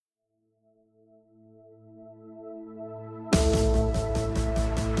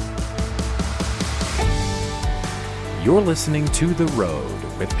You're listening to The Road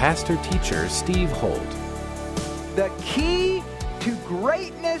with pastor-teacher Steve Holt. The key to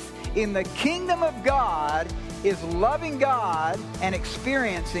greatness in the kingdom of God is loving God and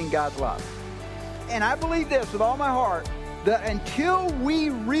experiencing God's love. And I believe this with all my heart, that until we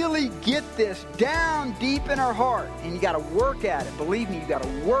really get this down deep in our heart, and you got to work at it, believe me, you got to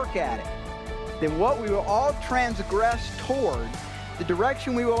work at it, then what we will all transgress toward, the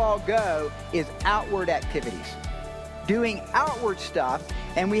direction we will all go, is outward activities. Doing outward stuff,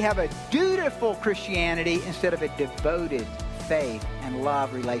 and we have a dutiful Christianity instead of a devoted faith and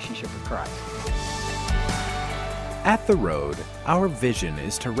love relationship with Christ. At The Road, our vision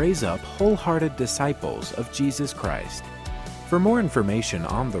is to raise up wholehearted disciples of Jesus Christ. For more information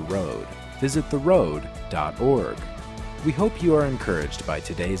on The Road, visit theroad.org. We hope you are encouraged by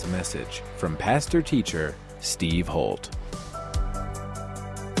today's message from pastor-teacher Steve Holt.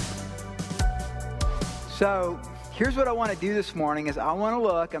 So, here's what I want to do this morning is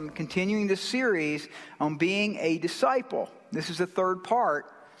I'm continuing this series on being a disciple. This is the third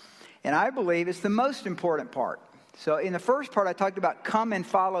part, and I believe it's the most important part. So in the first part, I talked about come and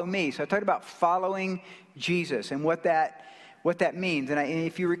follow me. So I talked about following Jesus and what that means. And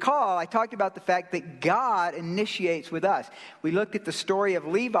if you recall, I talked about the fact that God initiates with us. We looked at the story of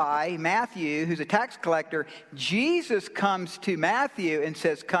Levi, Matthew, who's a tax collector. Jesus comes to Matthew and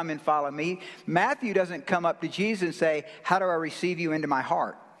says, come and follow me. Matthew doesn't come up to Jesus and say, how do I receive you into my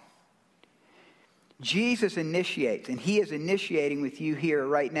heart? Jesus initiates, and he is initiating with you here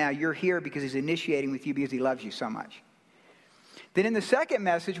right now. You're here because he's initiating with you because he loves you so much. Then in the second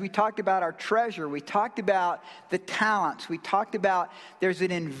message, we talked about our treasure. We talked about the talents. We talked about there's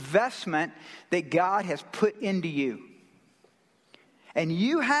an investment that God has put into you. And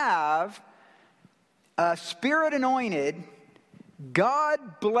you have a Spirit-anointed,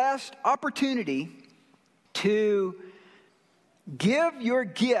 God-blessed opportunity to give your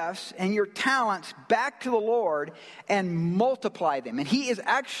gifts and your talents back to the Lord and multiply them. And he is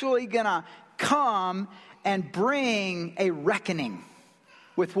actually going to come and bring a reckoning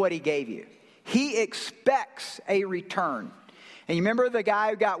with what he gave you. He expects a return. And you remember the guy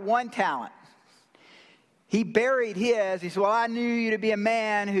who got one talent? He buried his. He said, well, I knew you to be a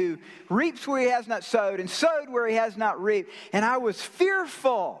man who reaps where he has not sowed and sowed where he has not reaped. And I was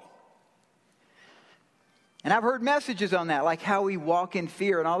fearful. And I've heard messages on that, like how we walk in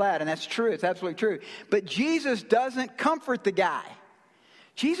fear and all that. And that's true. It's absolutely true. But Jesus doesn't comfort the guy.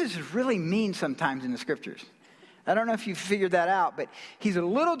 Jesus is really mean sometimes in the scriptures. I don't know if you've figured that out, but he's a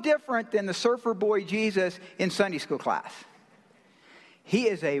little different than the surfer boy Jesus in Sunday school class. He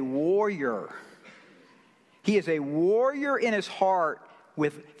is a warrior. He is a warrior in his heart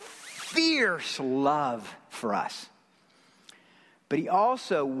with fierce love for us. But he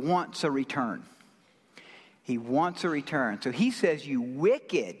also wants a return. He wants a return. So he says, you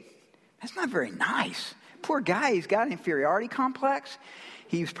wicked. That's not very nice. Poor guy, he's got an inferiority complex.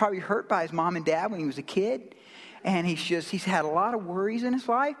 He was probably hurt by his mom and dad when he was a kid. And he's had a lot of worries in his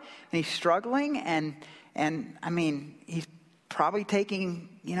life. And he's struggling. And I mean, he's probably taking,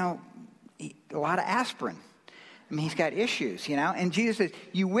 a lot of aspirin. I mean, he's got issues, And Jesus says,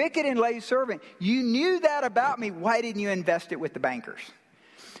 you wicked and lazy servant. You knew that about me. Why didn't you invest it with the bankers?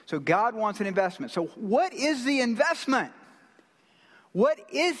 So God wants an investment. So what is the investment? What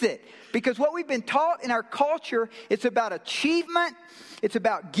is it? Because what we've been taught in our culture, it's about achievement. It's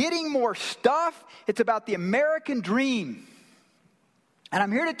about getting more stuff. It's about the American dream. And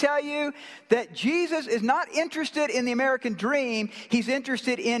I'm here to tell you that Jesus is not interested in the American dream. He's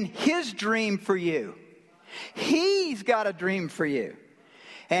interested in his dream for you. He's got a dream for you.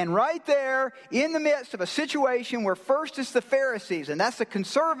 And right there, in the midst of a situation where first it's the Pharisees, and that's the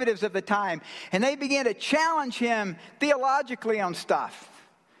conservatives of the time, and they began to challenge him theologically on stuff.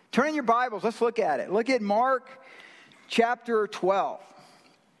 Turn in your Bibles, let's look at it. Look at Mark chapter 12.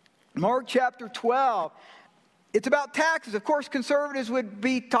 Mark chapter 12. It's about taxes. Of course, conservatives would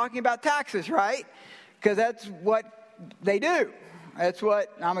be talking about taxes, right? Because that's what they do.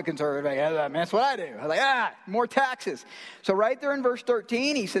 I'm a conservative. That's what I do. I'm like, more taxes. So right there in verse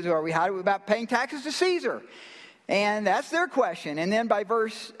 13, he says, how do we about paying taxes to Caesar? And that's their question. And then by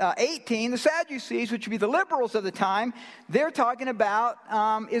verse 18, the Sadducees, which would be the liberals of the time, they're talking about,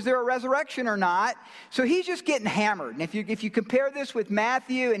 is there a resurrection or not? So he's just getting hammered. And if you compare this with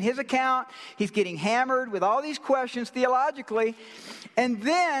Matthew and his account, he's getting hammered with all these questions theologically. And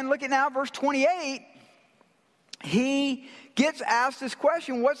then, look at now verse 28, he gets asked this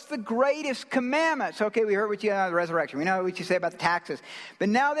question, what's the greatest commandment? So, okay, we heard what you had on the resurrection. We know what you say about the taxes. But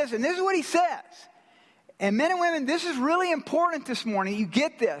now this, and this is what he says. And men and women, this is really important this morning. You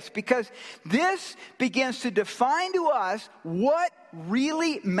get this because this begins to define to us what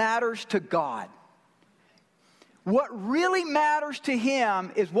really matters to God. What really matters to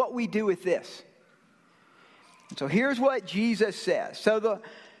Him is what we do with this. And so here's what Jesus says. So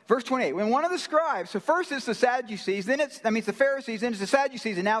verse 28, when one of the scribes, so first it's the Sadducees, then it's the Pharisees, then it's the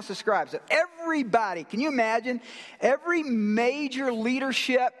Sadducees, and now it's the scribes. So everybody, can you imagine? Every major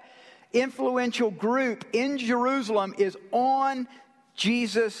leadership influential group in Jerusalem is on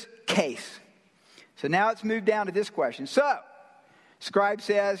Jesus' case. So now it's moved down to this question. So, scribe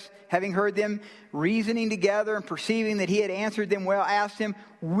says, having heard them reasoning together and perceiving that he had answered them well, asked him,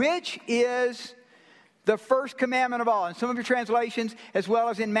 which is the first commandment of all? In some of your translations, as well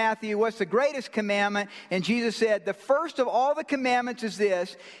as in Matthew, what's the greatest commandment? And Jesus said, the first of all the commandments is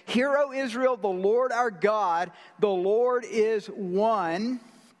this: Hear, O Israel, the Lord our God, the Lord is one.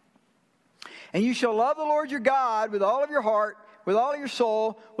 And you shall love the Lord your God with all of your heart, with all of your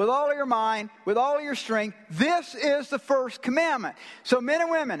soul, with all of your mind, with all of your strength. This is the first commandment. So men and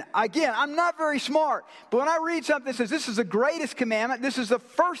women, again, I'm not very smart, but when I read something that says this is the greatest commandment, this is the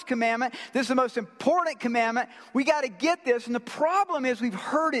first commandment, this is the most important commandment, we got to get this. And the problem is we've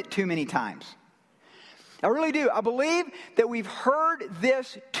heard it too many times. I really do. I believe that we've heard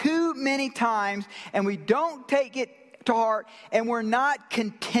this too many times and we don't take it to heart and we're not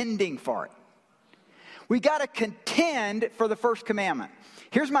contending for it. We got to contend for the first commandment.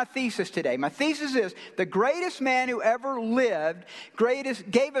 Here's my thesis today. My thesis is the greatest man who ever lived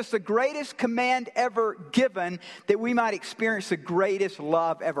gave us the greatest command ever given that we might experience the greatest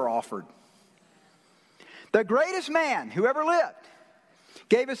love ever offered. The greatest man who ever lived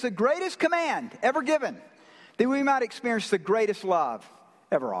gave us the greatest command ever given that we might experience the greatest love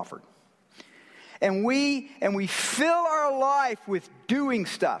ever offered. And we fill our life with doing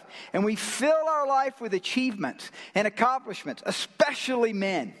stuff. And we fill our life with achievements and accomplishments, especially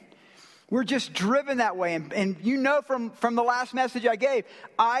men. We're just driven that way. And you know from the last message I gave,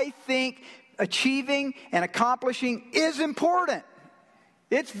 I think achieving and accomplishing is important.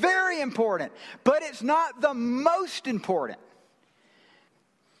 It's very important. But it's not the most important.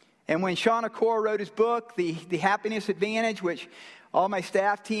 And when Sean Akor wrote his book, The Happiness Advantage, which all my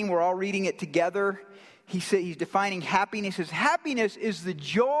staff team, we're all reading it together. He said he's defining happiness as happiness is the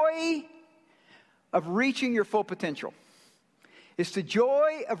joy of reaching your full potential. It's the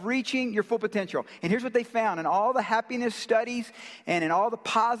joy of reaching your full potential. And here's what they found in all the happiness studies and in all the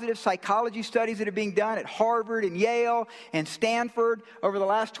positive psychology studies that are being done at Harvard and Yale and Stanford over the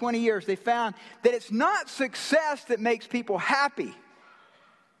last 20 years. They found that it's not success that makes people happy.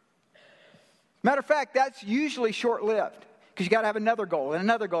 Matter of fact, that's usually short-lived. Because you got to have another goal and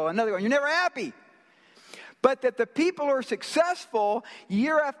another goal and another goal. And you're never happy. But that the people who are successful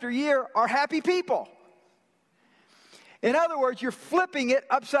year after year are happy people. In other words, you're flipping it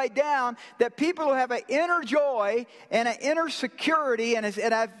upside down, that people who have an inner joy and an inner security, and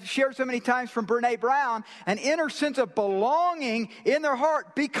I've shared so many times from Brene Brown, an inner sense of belonging in their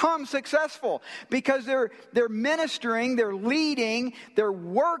heart become successful. Because they're ministering, they're leading, they're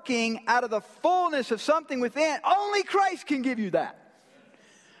working out of the fullness of something within. Only Christ can give you that.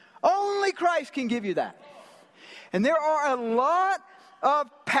 Only Christ can give you that. And there are a lot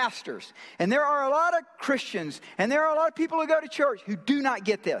of pastors, and there are a lot of Christians, and there are a lot of people who go to church who do not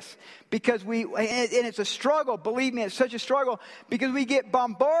get this. Because and it's a struggle, believe me, it's such a struggle, because we get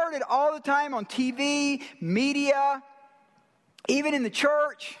bombarded all the time on TV, media, even in the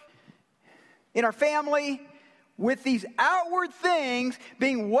church, in our family, with these outward things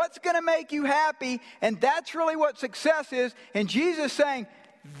being what's going to make you happy, and that's really what success is. And Jesus saying,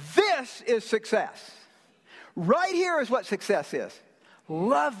 this is success. Right here is what success is.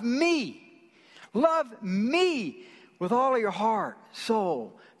 Love me. Love me with all of your heart,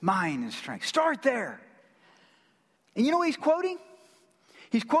 soul, mind, and strength. Start there. And you know what he's quoting?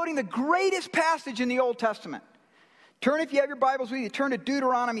 He's quoting the greatest passage in the Old Testament. Turn, if you have your Bibles with you, turn to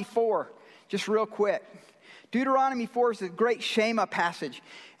Deuteronomy 4, just real quick. Deuteronomy 4 is a great Shema passage.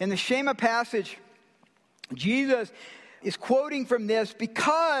 In the Shema passage, Jesus is quoting from this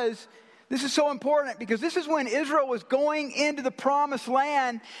because this is so important, because this is when Israel was going into the promised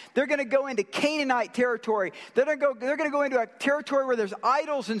land. They're going to go into Canaanite territory. They're going to go into a territory where there's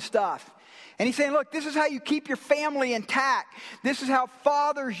idols and stuff. And he's saying, look, this is how you keep your family intact. This is how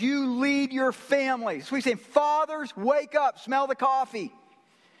fathers, you lead your families. So he's saying, fathers, wake up, smell the coffee.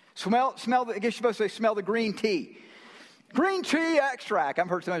 I guess you're supposed to say smell the green tea. Green tea extract. I've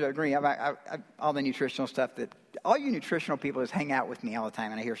heard so much about green. All the nutritional stuff that all you nutritional people just hang out with me all the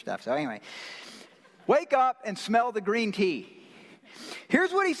time and I hear stuff. So anyway, wake up and smell the green tea.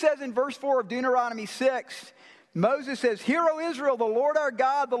 Here's what he says in verse 4 of Deuteronomy 6. Moses says, "Hear, O Israel, the Lord our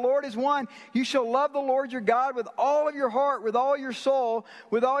God, the Lord is one. You shall love the Lord your God with all of your heart, with all your soul,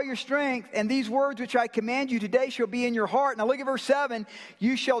 with all your strength. And these words which I command you today shall be in your heart." Now look at verse 7.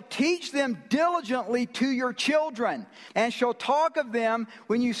 "You shall teach them diligently to your children, and shall talk of them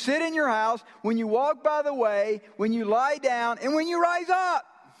when you sit in your house, when you walk by the way, when you lie down, and when you rise up."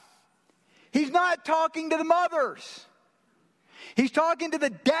 He's not talking to the mothers. He's talking to the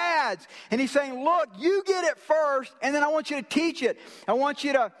dads, and he's saying, look, you get it first, and then I want you to teach it. I want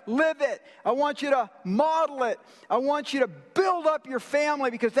you to live it. I want you to model it. I want you to build up your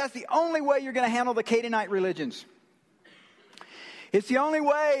family, because that's the only way you're going to handle the Canaanite religions. It's the only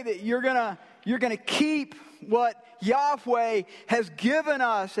way that you're going to keep what Yahweh has given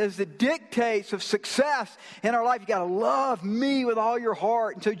us as the dictates of success in our life. You got to love me with all your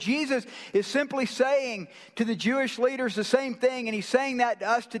heart. And so Jesus is simply saying to the Jewish leaders the same thing, and he's saying that to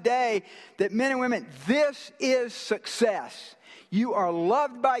us today, that men and women, this is success. You are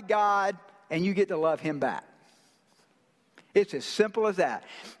loved by God, and you get to love him back. It's as simple as that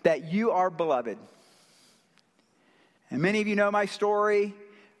you are beloved. And many of you know my story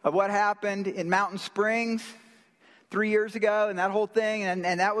of what happened in Mountain Springs 3 years ago, and that whole thing, and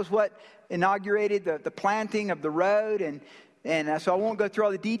that was what inaugurated the planting of the road, and so I won't go through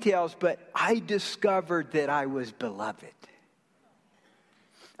all the details, but I discovered that I was beloved.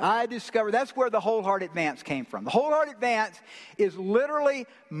 I discovered that's where the Wholeheart Advance came from. The Wholeheart Advance is literally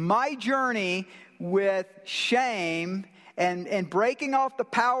my journey with shame and breaking off the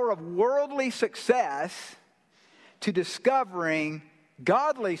power of worldly success to discovering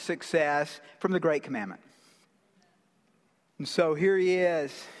godly success from the Great Commandment. And so here he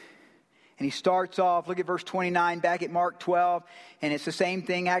is, and he starts off, look at verse 29 back at Mark 12, and it's the same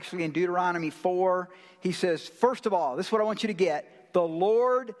thing actually in Deuteronomy 4. He says, first of all, this is what I want you to get, the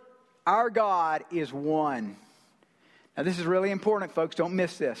Lord our God is one. Now this is really important, folks, don't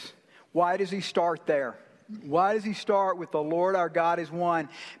miss this. Why does he start there? Why does he start with the Lord our God is one?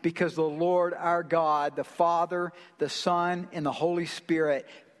 Because the Lord our God, the Father, the Son, and the Holy Spirit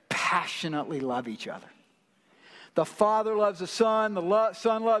passionately love each other. The Father loves the Son, the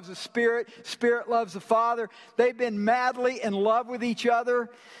Son loves the Spirit, Spirit loves the Father. They've been madly in love with each other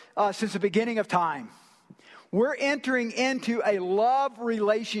since the beginning of time. We're entering into a love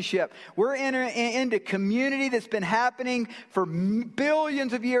relationship. We're entering into community that's been happening for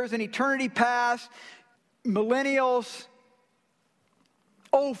billions of years in eternity past. Millennials,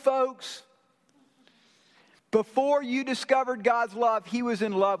 old folks. Before you discovered God's love, he was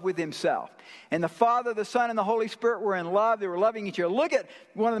in love with himself. And the Father, the Son, and the Holy Spirit were in love. They were loving each other. Look at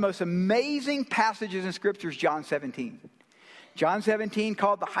one of the most amazing passages in Scripture is John 17. John 17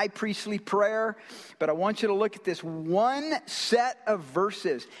 called the high priestly prayer. But I want you to look at this one set of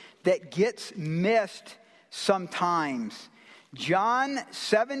verses that gets missed sometimes. John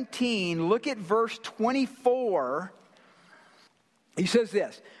 17, look at verse 24. He says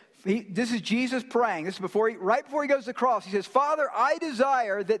this. This is Jesus praying. This is right before he goes to the cross. He says, Father, I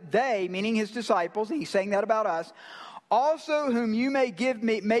desire that they, meaning his disciples, and he's saying that about us, also whom you may give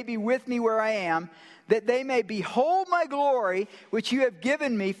me, may be with me where I am, that they may behold my glory, which you have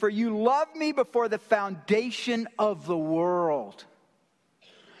given me, for you loved me before the foundation of the world.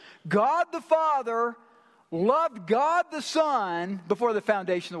 God the Father loved God the Son before the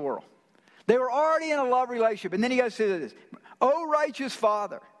foundation of the world. They were already in a love relationship. And then he goes to this, O righteous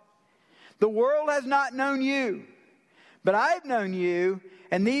Father, the world has not known you, but I have known you,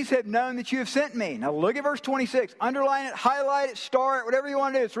 and these have known that you have sent me. Now look at verse 26. Underline it, highlight it, star it, whatever you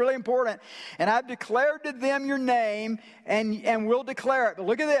want to do. It's really important. And I've declared to them your name, and will declare it. But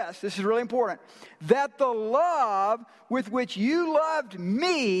look at this. This is really important. That the love with which you loved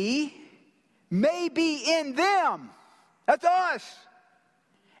me may be in them. That's us.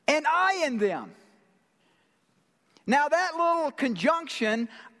 And I in them. Now that little conjunction,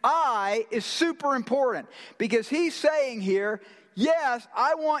 I, is super important. Because he's saying here, yes,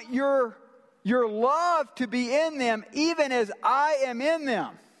 I want your love to be in them even as I am in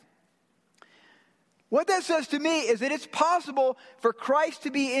them. What that says to me is that it's possible for Christ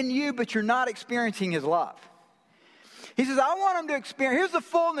to be in you, but you're not experiencing his love. He says, I want them to experience, here's the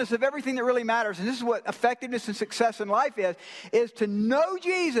fullness of everything that really matters. And this is what effectiveness and success in life is to know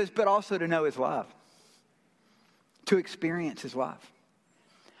Jesus, but also to know his love. To experience his love.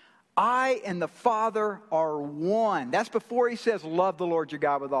 I and the Father are one. That's before he says, love the Lord your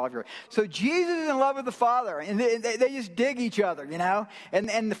God with all of your heart. So Jesus is in love with the Father. And they just dig each other, you know.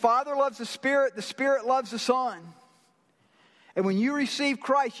 And the Father loves the Spirit loves the Son. And when you receive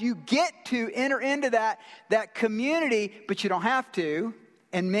Christ, you get to enter into that community, but you don't have to.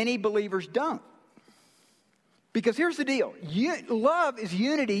 And many believers don't. Because here's the deal. Love is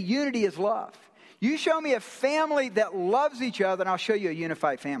unity. Unity is love. You show me a family that loves each other, and I'll show you a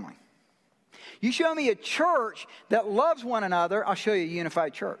unified family. You show me a church that loves one another, I'll show you a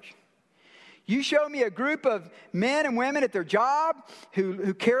unified church. You show me a group of men and women at their job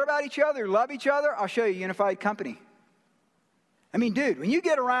who care about each other, who love each other, I'll show you a unified company. I mean, dude, when you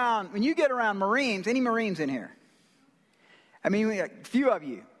get around Marines, any Marines in here? I mean, a few of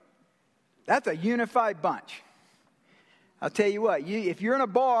you. That's a unified bunch. I'll tell you what, if you're in a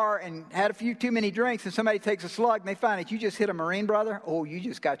bar and had a few too many drinks and somebody takes a slug and they find that you just hit a Marine brother, oh, you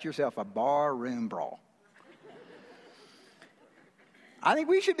just got yourself a bar room brawl. I think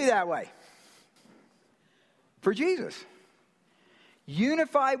we should be that way. For Jesus.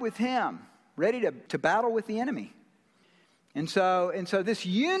 Unified with him, ready to battle with the enemy. And so this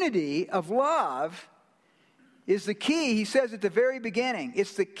unity of love is the key. He says at the very beginning,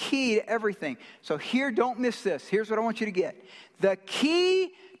 it's the key to everything. So here, don't miss this. Here's what I want you to get. The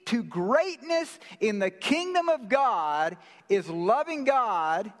key to greatness in the kingdom of God is loving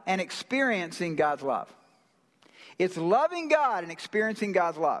God and experiencing God's love. It's loving God and experiencing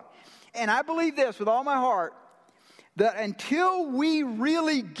God's love. And I believe this with all my heart, that until we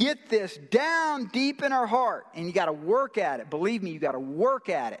really get this down deep in our heart, and you got to work at it, believe me, you got to work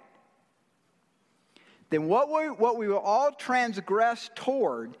at it, then what we will all transgress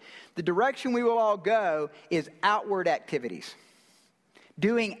toward, the direction we will all go, is outward activities.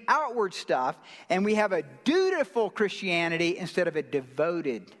 Doing outward stuff, and we have a dutiful Christianity instead of a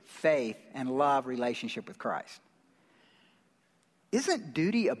devoted faith and love relationship with Christ. Isn't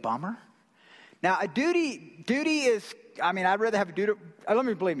duty a bummer? Now, a duty is, I mean, I'd rather have a duty,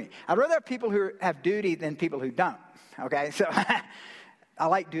 believe me, I'd rather have people who have duty than people who don't, okay? So, I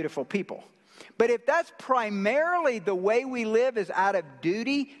like dutiful people. But if that's primarily the way we live is out of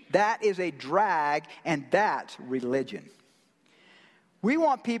duty, that is a drag, and that's religion. We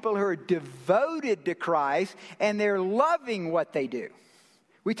want people who are devoted to Christ, and they're loving what they do.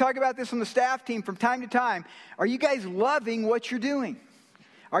 We talk about this on the staff team from time to time. Are you guys loving what you're doing?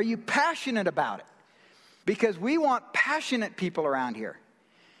 Are you passionate about it? Because we want passionate people around here.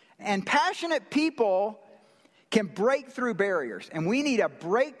 And passionate people can break through barriers. And we need a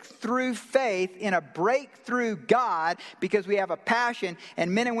breakthrough faith in a breakthrough God because we have a passion.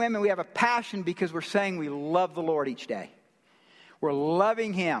 And men and women, we have a passion because we're saying we love the Lord each day. We're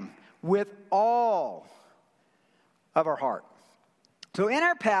loving him with all of our heart. So in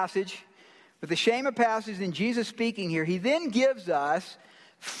our passage, with the Shema passage and Jesus speaking here, he then gives us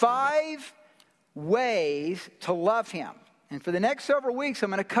 5 ways to love him. And for the next several weeks, I'm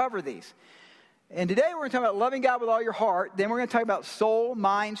going to cover these. And today we're going to talk about loving God with all your heart. Then we're going to talk about soul,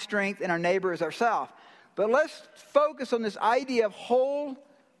 mind, strength, and our neighbor as ourselves. But let's focus on this idea of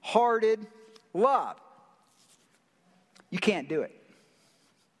wholehearted love. You can't do it.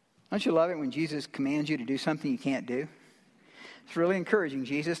 Don't you love it when Jesus commands you to do something you can't do? It's really encouraging,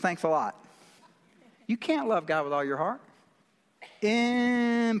 Jesus. Thanks a lot. You can't love God with all your heart.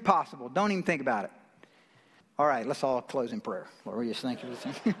 Impossible. Don't even think about it. All right, let's all close in prayer. Lord, we just thank you for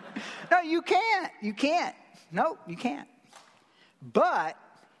this. No, you can't. You can't. No, you can't. But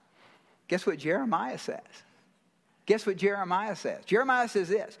guess what Jeremiah says? Guess what Jeremiah says? Jeremiah says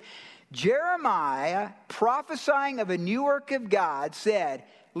this. Jeremiah, prophesying of a new work of God, said,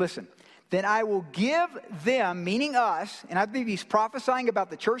 listen, then I will give them, meaning us, and I believe he's prophesying about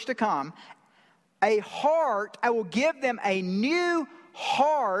the church to come, a heart, I will give them a new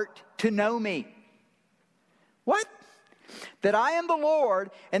heart to know me. What? That I am the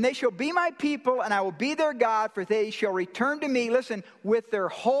Lord, and they shall be my people, and I will be their God, for they shall return to me, listen, with their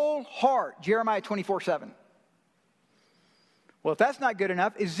whole heart. Jeremiah 24:7. Well, if that's not good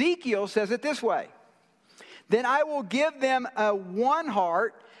enough, Ezekiel says it this way. Then I will give them a one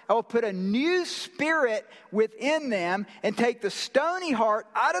heart. I will put a new spirit within them and take the stony heart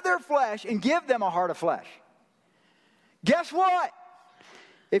out of their flesh and give them a heart of flesh. Guess what?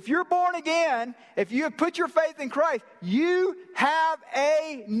 If you're born again, if you have put your faith in Christ, you have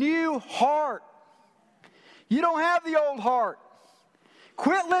a new heart. You don't have the old heart.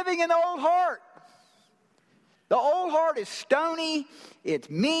 Quit living in the old heart. The old heart is stony, it's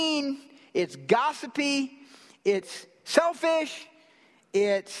mean, it's gossipy, it's selfish,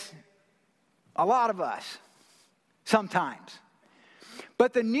 it's a lot of us sometimes.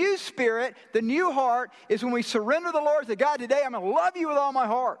 But the new spirit, the new heart, is when we surrender the Lord to God. Today, I'm going to love you with all my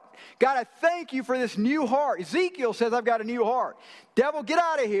heart. God, I thank you for this new heart. Ezekiel says, I've got a new heart. Devil, get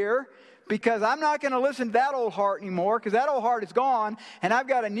out of here, because I'm not going to listen to that old heart anymore because that old heart is gone and I've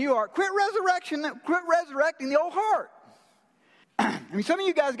got a new heart. Quit resurrecting the old heart. I mean, some of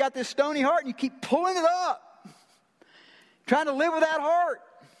you guys got this stony heart and you keep pulling it up, trying to live with that heart.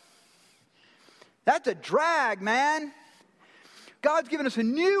 That's a drag, man. God's given us a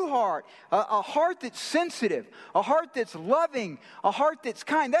new heart, a heart that's sensitive, a heart that's loving, a heart that's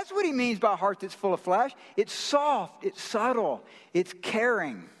kind. That's what he means by a heart that's full of flesh. It's soft, it's subtle, it's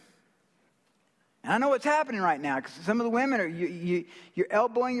caring. And I know what's happening right now because some of the women are, you're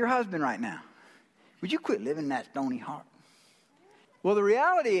elbowing your husband right now. Would you quit living that stony heart? Well, the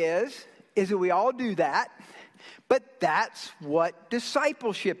reality is that we all do that. But that's what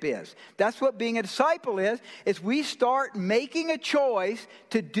discipleship is. That's what being a disciple is we start making a choice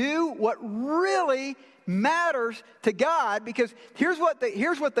to do what really matters to God. Because here's what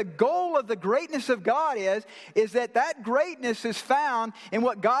the goal of the greatness of God is that greatness is found in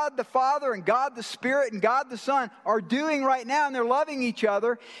what God the Father and God the Spirit and God the Son are doing right now. And they're loving each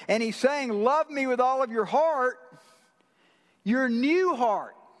other. And he's saying, love me with all of your heart, your new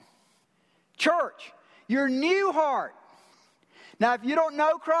heart. Church, your new heart. Now, if you don't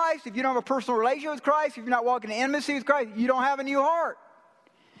know Christ, if you don't have a personal relationship with Christ, if you're not walking in intimacy with Christ, you don't have a new heart.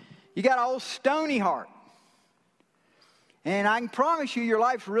 You got an old stony heart. And I can promise you, your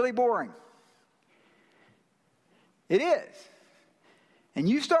life's really boring. It is. And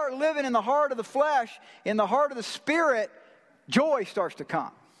you start living in the heart of the flesh, in the heart of the Spirit, joy starts to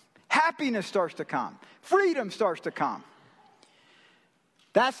come. Happiness starts to come. Freedom starts to come.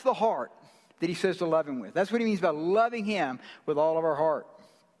 That's the heart that he says to love him with. That's what he means by loving him with all of our heart.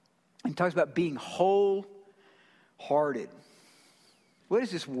 And he talks about being wholehearted. What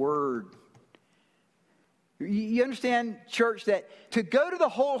is this word? You understand, church, that to go to the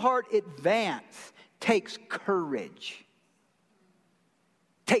wholeheart advance takes courage.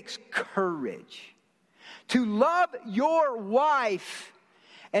 Takes courage. To love your wife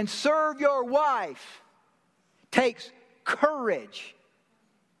and serve your wife takes courage.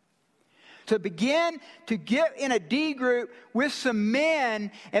 To begin to get in a D group with some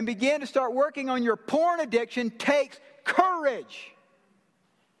men and begin to start working on your porn addiction takes courage.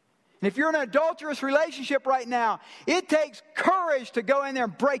 And if you're in an adulterous relationship right now, it takes courage to go in there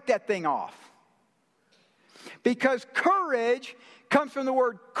and break that thing off. Because courage comes from the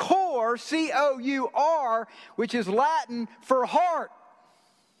word cor, C-O-U-R, which is Latin for heart.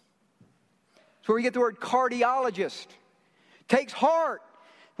 That's where we get the word cardiologist. It takes heart.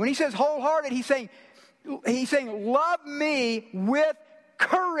 When he says wholehearted, he's saying, love me with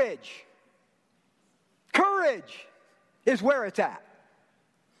courage. Courage is where it's at.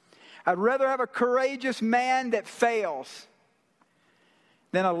 I'd rather have a courageous man that fails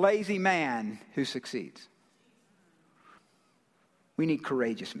than a lazy man who succeeds. We need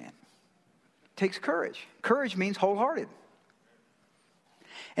courageous men. It takes courage. Courage means wholehearted.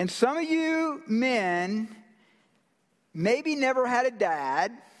 And some of you men maybe never had a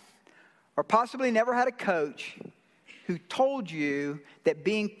dad or possibly never had a coach who told you that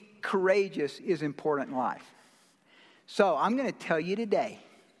being courageous is important in life. So I'm going to tell you today,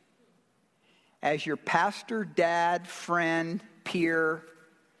 as your pastor, dad, friend, peer,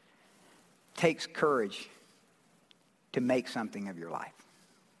 takes courage to make something of your life.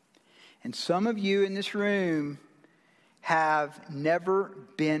 And some of you in this room have never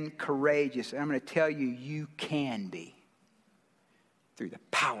been courageous. And I'm going to tell you, you can be. Through the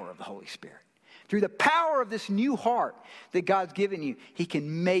power of the Holy Spirit. Through the power of this new heart that God's given you, He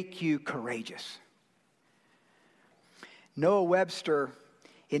can make you courageous. Noah Webster,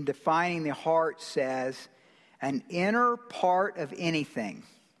 in defining the heart, says, an inner part of anything,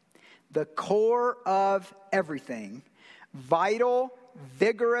 the core of everything, vital,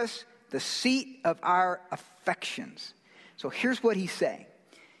 vigorous, the seat of our affections. So here's what he's saying.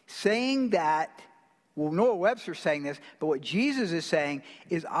 Saying that, well, Noah Webster's saying this, but what Jesus is saying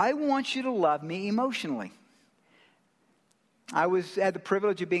is, I want you to love me emotionally. I had the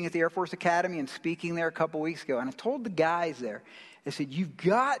privilege of being at the Air Force Academy and speaking there a couple weeks ago, and I told the guys there, I said, you've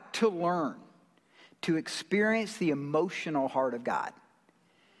got to learn to experience the emotional heart of God.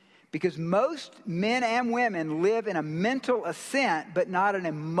 Because most men and women live in a mental assent, but not an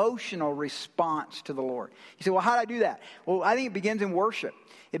emotional response to the Lord. You say, well, how do I do that? Well, I think it begins in worship.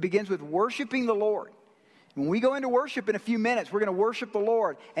 It begins with worshiping the Lord. When we go into worship in a few minutes, we're going to worship the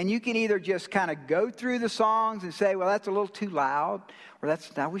Lord. And you can either just kind of go through the songs and say, well, that's a little too loud. Or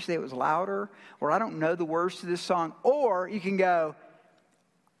I wish it was louder. Or I don't know the words to this song. Or you can go,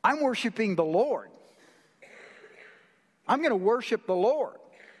 I'm worshiping the Lord. I'm going to worship the Lord.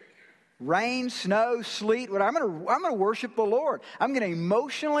 Rain, snow, sleet, whatever. I'm going to worship the Lord. I'm going to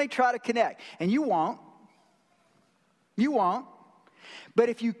emotionally try to connect. And you won't. You won't. But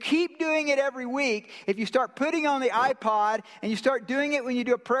if you keep doing it every week, if you start putting on the iPod and you start doing it when you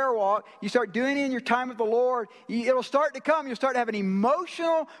do a prayer walk, you start doing it in your time with the Lord, it'll start to come. You'll start to have an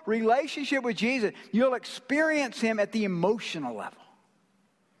emotional relationship with Jesus. You'll experience Him at the emotional level.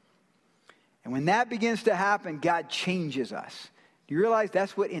 And when that begins to happen, God changes us. Do you realize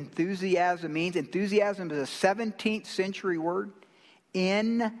that's what enthusiasm means? Enthusiasm is a 17th century word.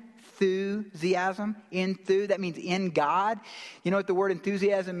 Enthusiasm. That means in God. You know what the word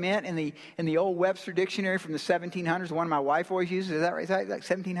enthusiasm meant in the old Webster dictionary from the 1700s? The one my wife always uses. Is that right? Is that like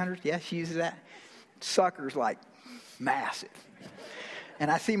 1700s? Yeah, she uses that. Sucker's like massive. And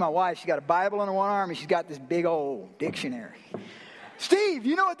I see my wife. She's got a Bible under one arm and she's got this big old dictionary. Steve,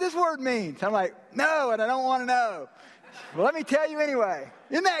 you know what this word means? I'm like, no, and I don't want to know. Well, let me tell you anyway.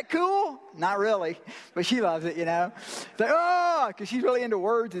 Isn't that cool? Not really, but she loves it, you know. It's like, because she's really into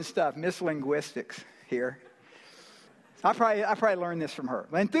words and stuff. Miss Linguistics here. I probably learned this from her.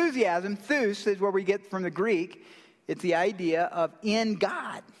 Enthusiasm, thus, is where we get from the Greek. It's the idea of in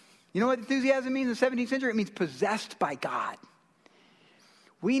God. You know what enthusiasm means in the 17th century? It means possessed by God.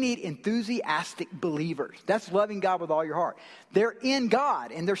 We need enthusiastic believers. That's loving God with all your heart. They're in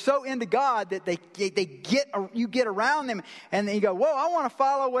God, and they're so into God that you get around them, and then you go, whoa, I want to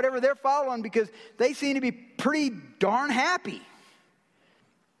follow whatever they're following because they seem to be pretty darn happy.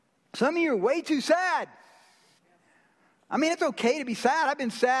 Some of you are way too sad. I mean, it's okay to be sad. I've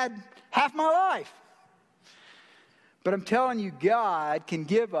been sad half my life. But I'm telling you, God can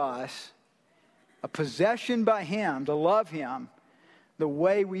give us a possession by Him to love Him the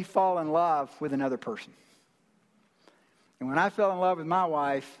way we fall in love with another person. And when I fell in love with my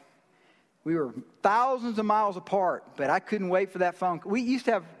wife, we were thousands of miles apart, but I couldn't wait for that phone.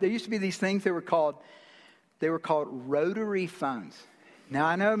 There used to be these things that were called rotary phones. Now,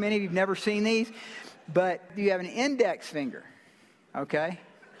 I know many of you have never seen these, but you have an index finger, okay?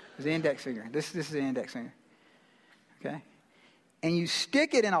 There's the index finger. This is the index finger, okay? And you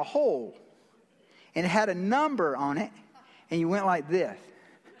stick it in a hole, and it had a number on it, and you went like this.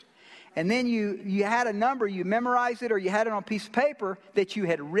 And then you had a number, you memorized it, or you had it on a piece of paper that you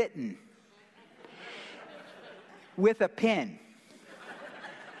had written with a pen.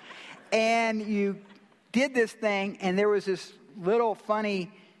 And you did this thing, and there was this little funny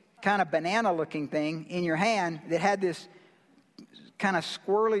kind of banana-looking thing in your hand that had this kind of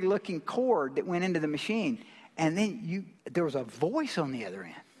squirrely-looking cord that went into the machine. And then there was a voice on the other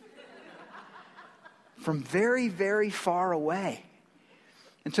end. From very, very far away.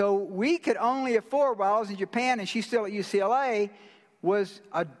 And so we could only afford, while I was in Japan and she's still at UCLA, was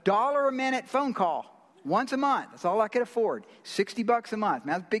 $1 a minute phone call once a month. That's all I could afford. $60 a month.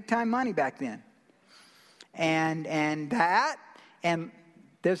 Now, that's big time money back then. And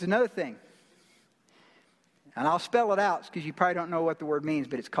there's another thing. And I'll spell it out because you probably don't know what the word means,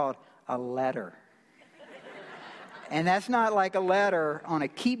 but it's called a letter. And that's not like a letter on a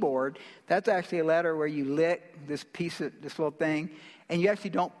keyboard. That's actually a letter where you lick this little thing, and you actually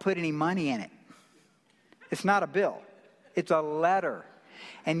don't put any money in it. It's not a bill. It's a letter.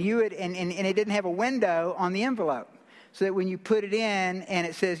 And it didn't have a window on the envelope. So that when you put it in and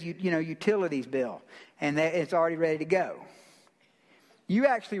it says, utilities bill, and it's already ready to go. You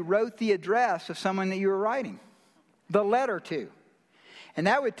actually wrote the address of someone that you were writing the letter to. And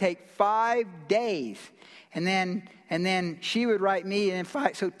that would take 5 days. And then she would write me in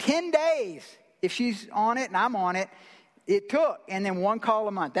 5. So 10 days, if she's on it and I'm on it, it took. And then 1 call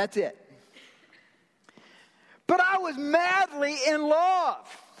a month. That's it. But I was madly in love.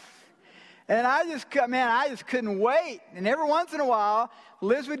 And I just couldn't wait. And every once in a while,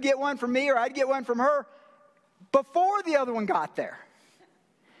 Liz would get one from me or I'd get one from her before the other one got there.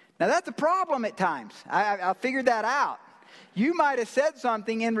 Now, that's a problem at times. I figured that out. You might have said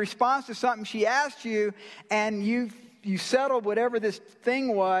something in response to something she asked you, and you settled whatever this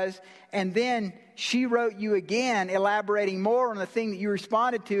thing was, and then she wrote you again, elaborating more on the thing that you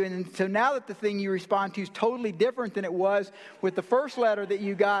responded to. And so now that the thing you respond to is totally different than it was with the first letter that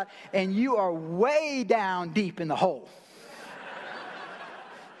you got, and you are way down deep in the hole.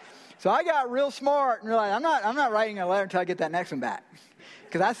 So I got real smart and realized I'm not writing a letter until I get that next one back.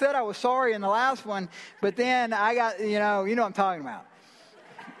 Because I said I was sorry in the last one, but then I got, you know what I'm talking about.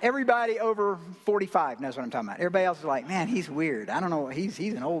 Everybody over 45 knows what I'm talking about. Everybody else is like, man, he's weird. I don't know. He's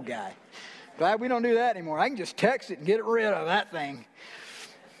an old guy. Glad we don't do that anymore. I can just text it and get rid of that thing.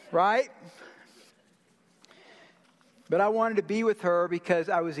 Right? But I wanted to be with her because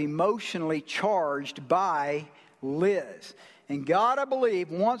I was emotionally charged by Liz. And God, I believe,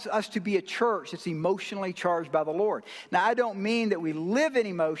 wants us to be a church that's emotionally charged by the Lord. Now, I don't mean that we live in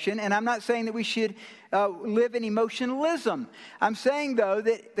emotion, and I'm not saying that we should live in emotionalism. I'm saying, though,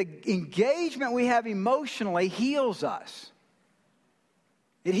 that the engagement we have emotionally heals us.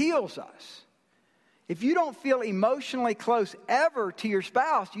 It heals us. If you don't feel emotionally close ever to your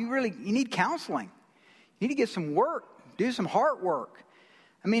spouse, you need counseling. You need to get some work, do some heart work.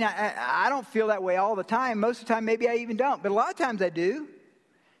 I mean, I don't feel that way all the time. Most of the time, maybe I even don't. But a lot of times I do.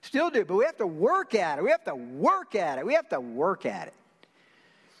 Still do. But we have to work at it. We have to work at it. We have to work at it.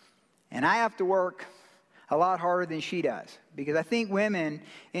 And I have to work a lot harder than she does. Because I think women,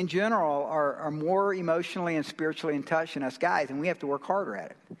 in general, are more emotionally and spiritually in touch than us guys. And we have to work harder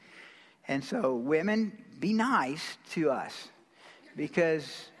at it. And so, women, be nice to us.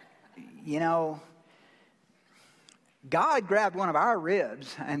 Because, you know, God grabbed one of our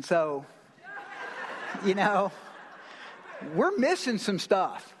ribs, and so, you know, we're missing some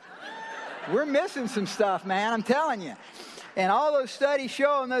stuff. We're missing some stuff, man, I'm telling you. And all those studies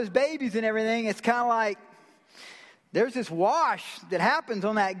showing those babies and everything, it's kind of like there's this wash that happens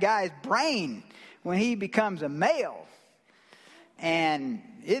on that guy's brain when he becomes a male, and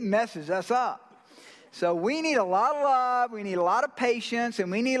it messes us up. So we need a lot of love, we need a lot of patience,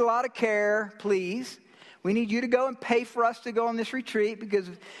 and we need a lot of care, please. We need you to go and pay for us to go on this retreat because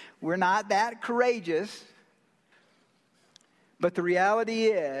we're not that courageous. But the reality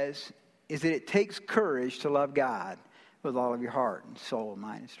is that it takes courage to love God with all of your heart and soul and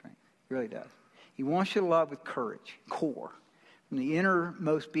mind and strength. It really does. He wants you to love with courage, core, from the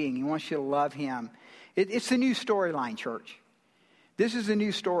innermost being. He wants you to love Him. It's the new storyline, church. This is the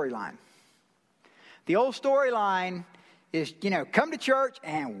new storyline. The old storyline is, come to church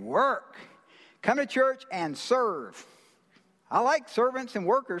and work. Come to church and serve. I like servants and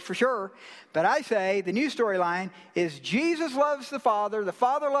workers for sure. But I say the new storyline is Jesus loves the Father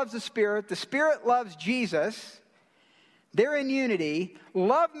loves the Spirit loves Jesus. They're in unity.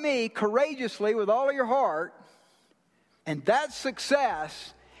 Love me courageously with all of your heart. And that's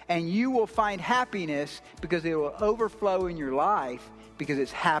success. And you will find happiness because it will overflow in your life because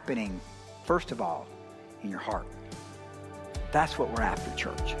it's happening, first of all, in your heart. That's what we're after,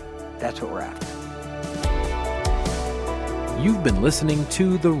 church. That's what we're after. You've been listening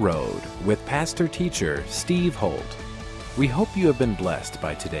to The Road with pastor-teacher Steve Holt. We hope you have been blessed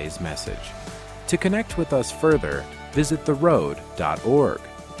by today's message. To connect with us further, visit theroad.org.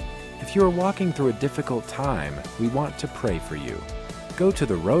 If you are walking through a difficult time, we want to pray for you. Go to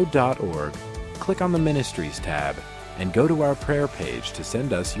theroad.org, click on the Ministries tab, and go to our prayer page to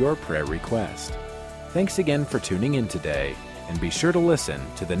send us your prayer request. Thanks again for tuning in today. And be sure to listen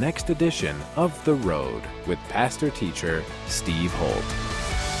to the next edition of The Road with pastor-teacher Steve Holt.